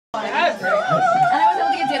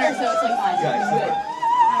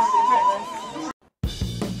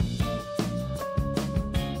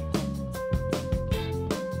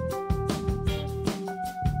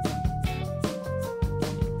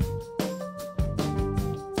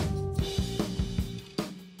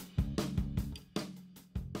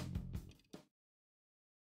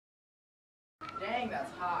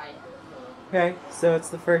Okay, so it's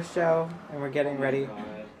the first show, and we're getting ready.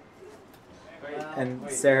 And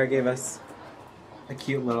Sarah gave us a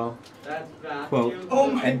cute little quote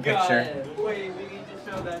and picture. Wait, we need to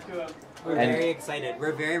show that to him. We're very excited.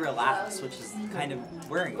 We're very relaxed, which is kind of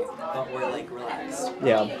worrying, but we're like relaxed.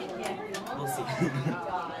 Yeah. We'll see.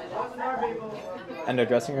 And our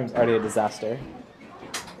dressing room's already a disaster.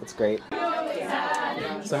 It's great.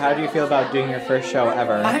 So how do you feel about doing your first show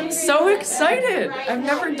ever? I'm so excited! I've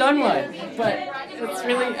never done one, but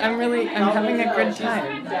I'm having a good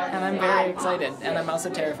time, and I'm very excited, and I'm also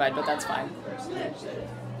terrified, but that's fine.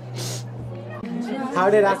 How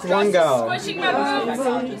did Act 1 go? I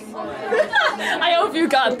hope you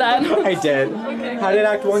got that. I did. How did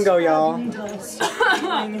Act 1 go, y'all?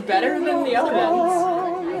 Better than the other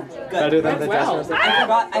ones. Good. Better than the dressers.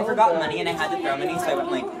 I forgot money and I had to throw money, so I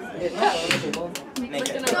went like, make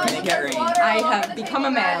it rain. I have become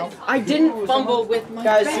a man. I didn't fumble with my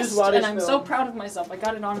best, and I'm so proud of myself. I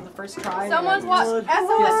got it on in the first try. Someone's watched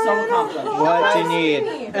SOS. So accomplished. What do you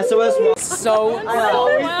need? SOS. So well.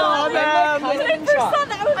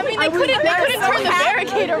 I mean, they couldn't turn the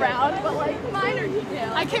barricade around, but like minor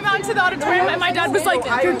details. I came out into the auditorium and my dad was like,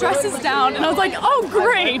 "Your dress is down," and I was like, "Oh,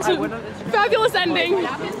 great! Fabulous ending."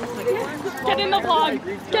 Get in the vlog.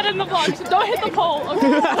 Get in the vlog. Don't hit the pole.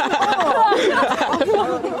 Okay?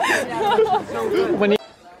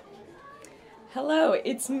 Hello,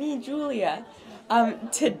 it's me, Julia.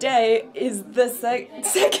 Today is the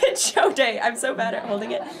second show day. I'm so bad at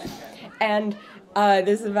holding it. And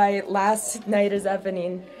this is my last night as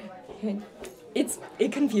Eponine.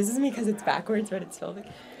 It confuses me because it's backwards, but it's filming.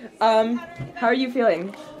 How are you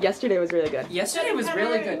feeling? Yesterday was really good. Yesterday was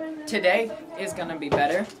really good. Today is gonna be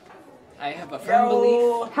better. I have a firm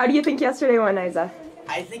belief. How do you think yesterday went, Isa?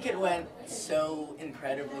 I think it went so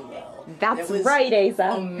incredibly well. That's right, Isa.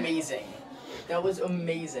 Amazing. That was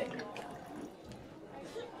amazing.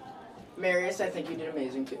 Marius, I think you did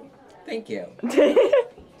amazing too. Thank you.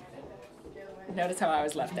 Notice how I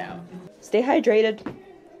was left out. Stay hydrated.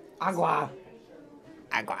 Agua.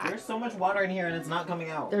 Agua. There's so much water in here and it's not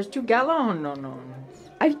coming out. There's 2 gallons. No.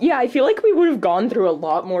 I feel like we would have gone through a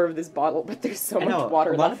lot more of this bottle, but there's so much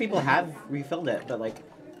water a lot left. of people have refilled it, but like,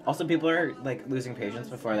 also people are like losing patience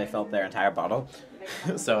before they fill their entire bottle.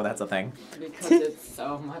 So that's a thing. Because it's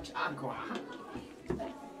so much agua.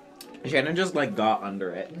 Shannon just like got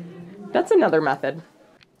under it. That's another method.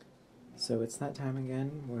 So it's that time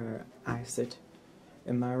again where I sit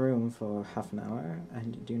in my room for half an hour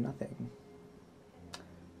and do nothing.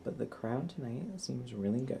 But the crowd tonight seems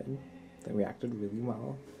really good. They reacted really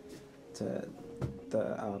well to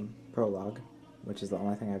the prologue, which is the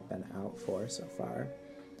only thing I've been out for so far.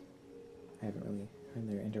 I haven't really heard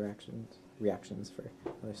their reactions for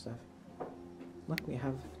other stuff. Look, we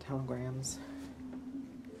have telegrams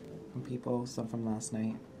from people, some from last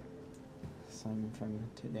night, some from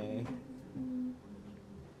today.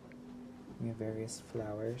 We have various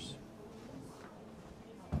flowers.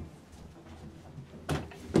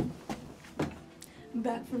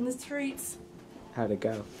 Back from the streets. How'd it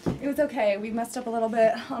go? It was okay. We messed up a little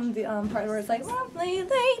bit on the part where it's like, lovely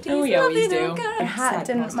ladies, Oh, we always lovely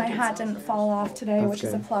do. My hat didn't fall off today, That's which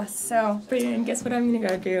is a good. plus. So, And guess what I'm gonna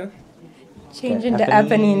go do? Change Get into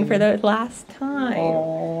Eponine. Eponine for the last time.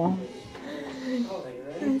 Aww.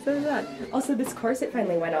 I'm so sad. Also, this corset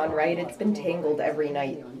finally went on, right? It's been tangled every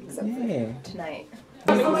night except Yay. for tonight.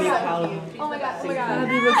 oh my god.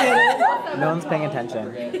 No one's paying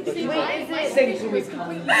attention.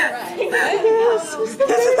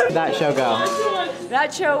 That show go.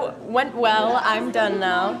 That show went well. I'm done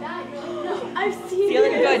now. I've seen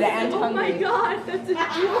Feeling it. good and hungry. Oh my god, that's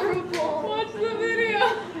adorable. Watch the video.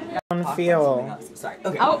 Feel. Sorry.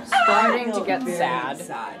 Okay. Oh, starting to get sad.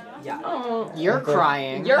 Sad. Yeah. Oh, You're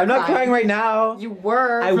crying. I'm not crying right now. You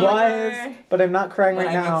were. I was, but I'm not crying But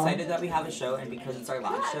right I'm now. excited that we have a show, and because it's our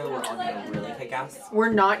last show, we're all gonna really kick ass.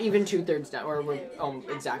 We're not even 2/3 done, or we're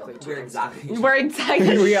exactly 2/3. We're exactly. we're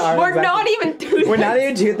exactly. We are We're exactly- not even two. We're not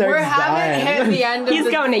even 2/3 We haven't hit done. the end of He's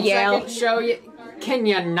the going to Yale. second show yet. Can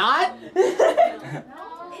you not?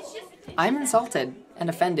 I'm insulted and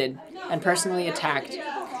offended and personally attacked,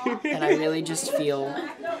 and I really just feel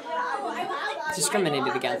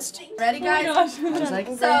discriminated against. Ready, guys? Just like,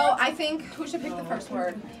 So, I think who should pick the first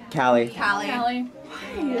word? Callie. Callie.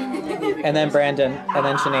 And then Brandon. And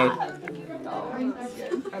then Sinead.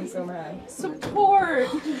 I'm so mad. Support.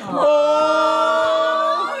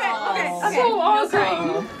 Oh! Okay. so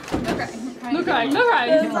awesome. No crying. No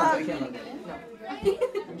crying. No crying.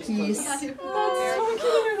 Peace. That's so cute.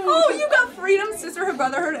 Oh, you got freedom, sisterhood,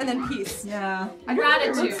 brotherhood, and then peace. Yeah.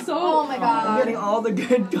 Gratitude. Oh my I'm god. getting all the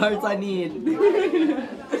good cards I need.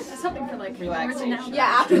 Something for like Relaxation.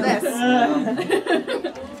 Yeah, after this.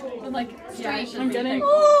 With like strength. I'm getting.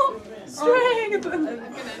 Oh, strength. I'm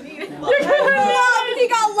gonna need it. Love. He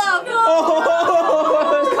got love.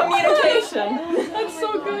 Communication. That's so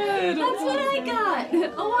good. That's what I got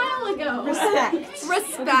a while ago. Respect.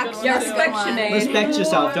 Respect. Yeah, respectionate. Respect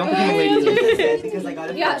yourself. Don't become a lady. Because I got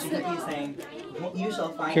a Yes. fortune cookie saying, you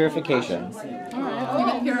shall find Purification.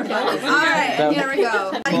 Alright, here we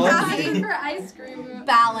go. Are you happy? For ice cream.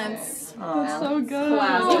 Balance. That's so good.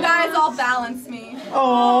 You guys all balance me.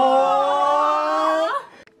 Oh.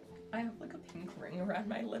 I have like a pink ring around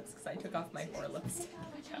my lips because I took off my 4 lipstick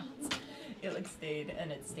counts. It like stayed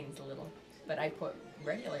and it stings a little. But I put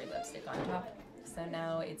regular lipstick on top, so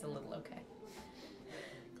now it's a little okay.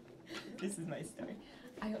 This is my story.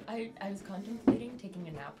 I was contemplating taking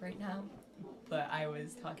a nap right now, but I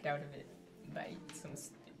was talked out of it by some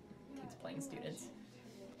kids playing students.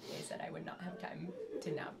 They said I would not have time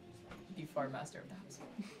to nap before Master of the House.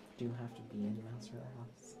 Do you have to be in Master of the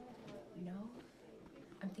House? No.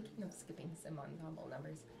 I'm thinking of skipping some ensemble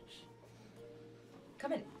numbers. Shh.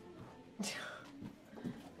 Come in.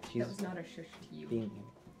 She's That was not a shush to you. being here.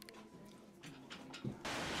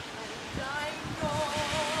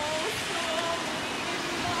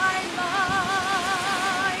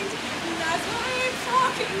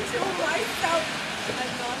 To myself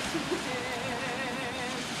and not to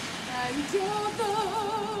him. And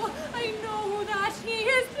although I know that he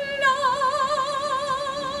is blind,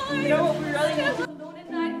 You know what we really need? alone at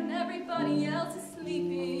night when everybody else is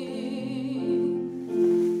sleeping,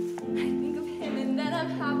 I think of him and then I'm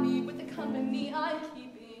happy with the company I'm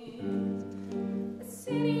keeping. The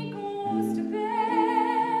city goes to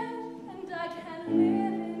bed and I can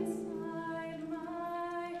live inside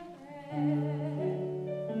my head.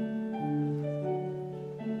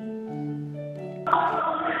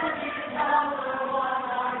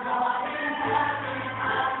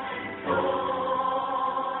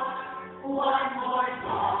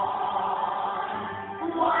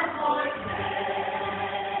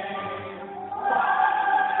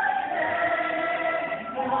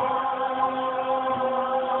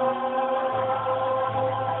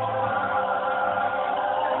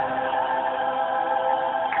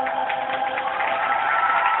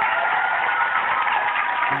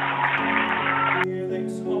 Here they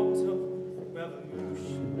talked of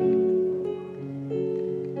revolution.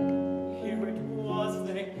 Here it was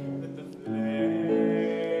they lit the flame.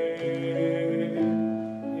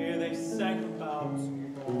 Here they sang about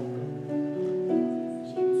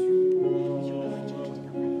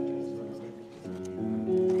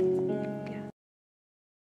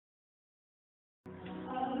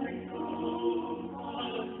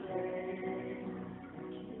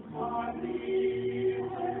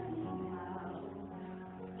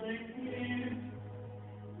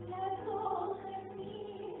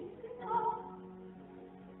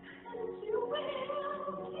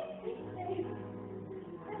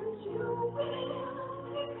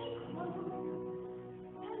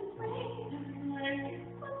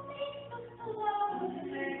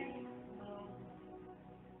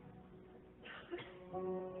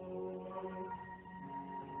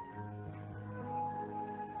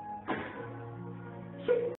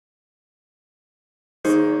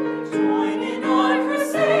Join in our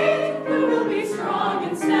crusade, who will be strong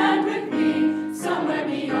and stand with me? Somewhere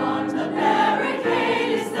beyond the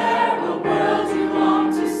barricade, is there a world you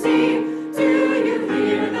long to see? Do you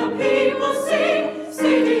hear the people sing?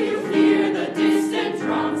 Say, do you hear the distant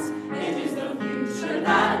drums? It is the future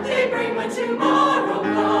that they bring when tomorrow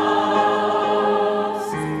comes.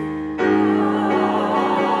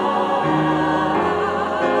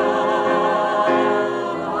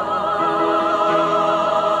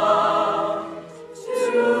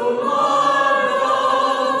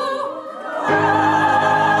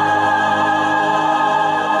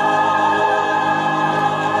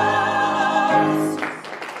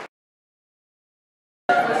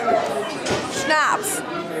 Snaps.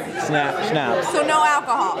 Snaps. So no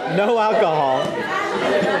alcohol. No alcohol.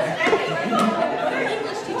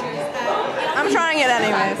 I'm trying it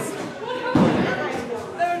anyways.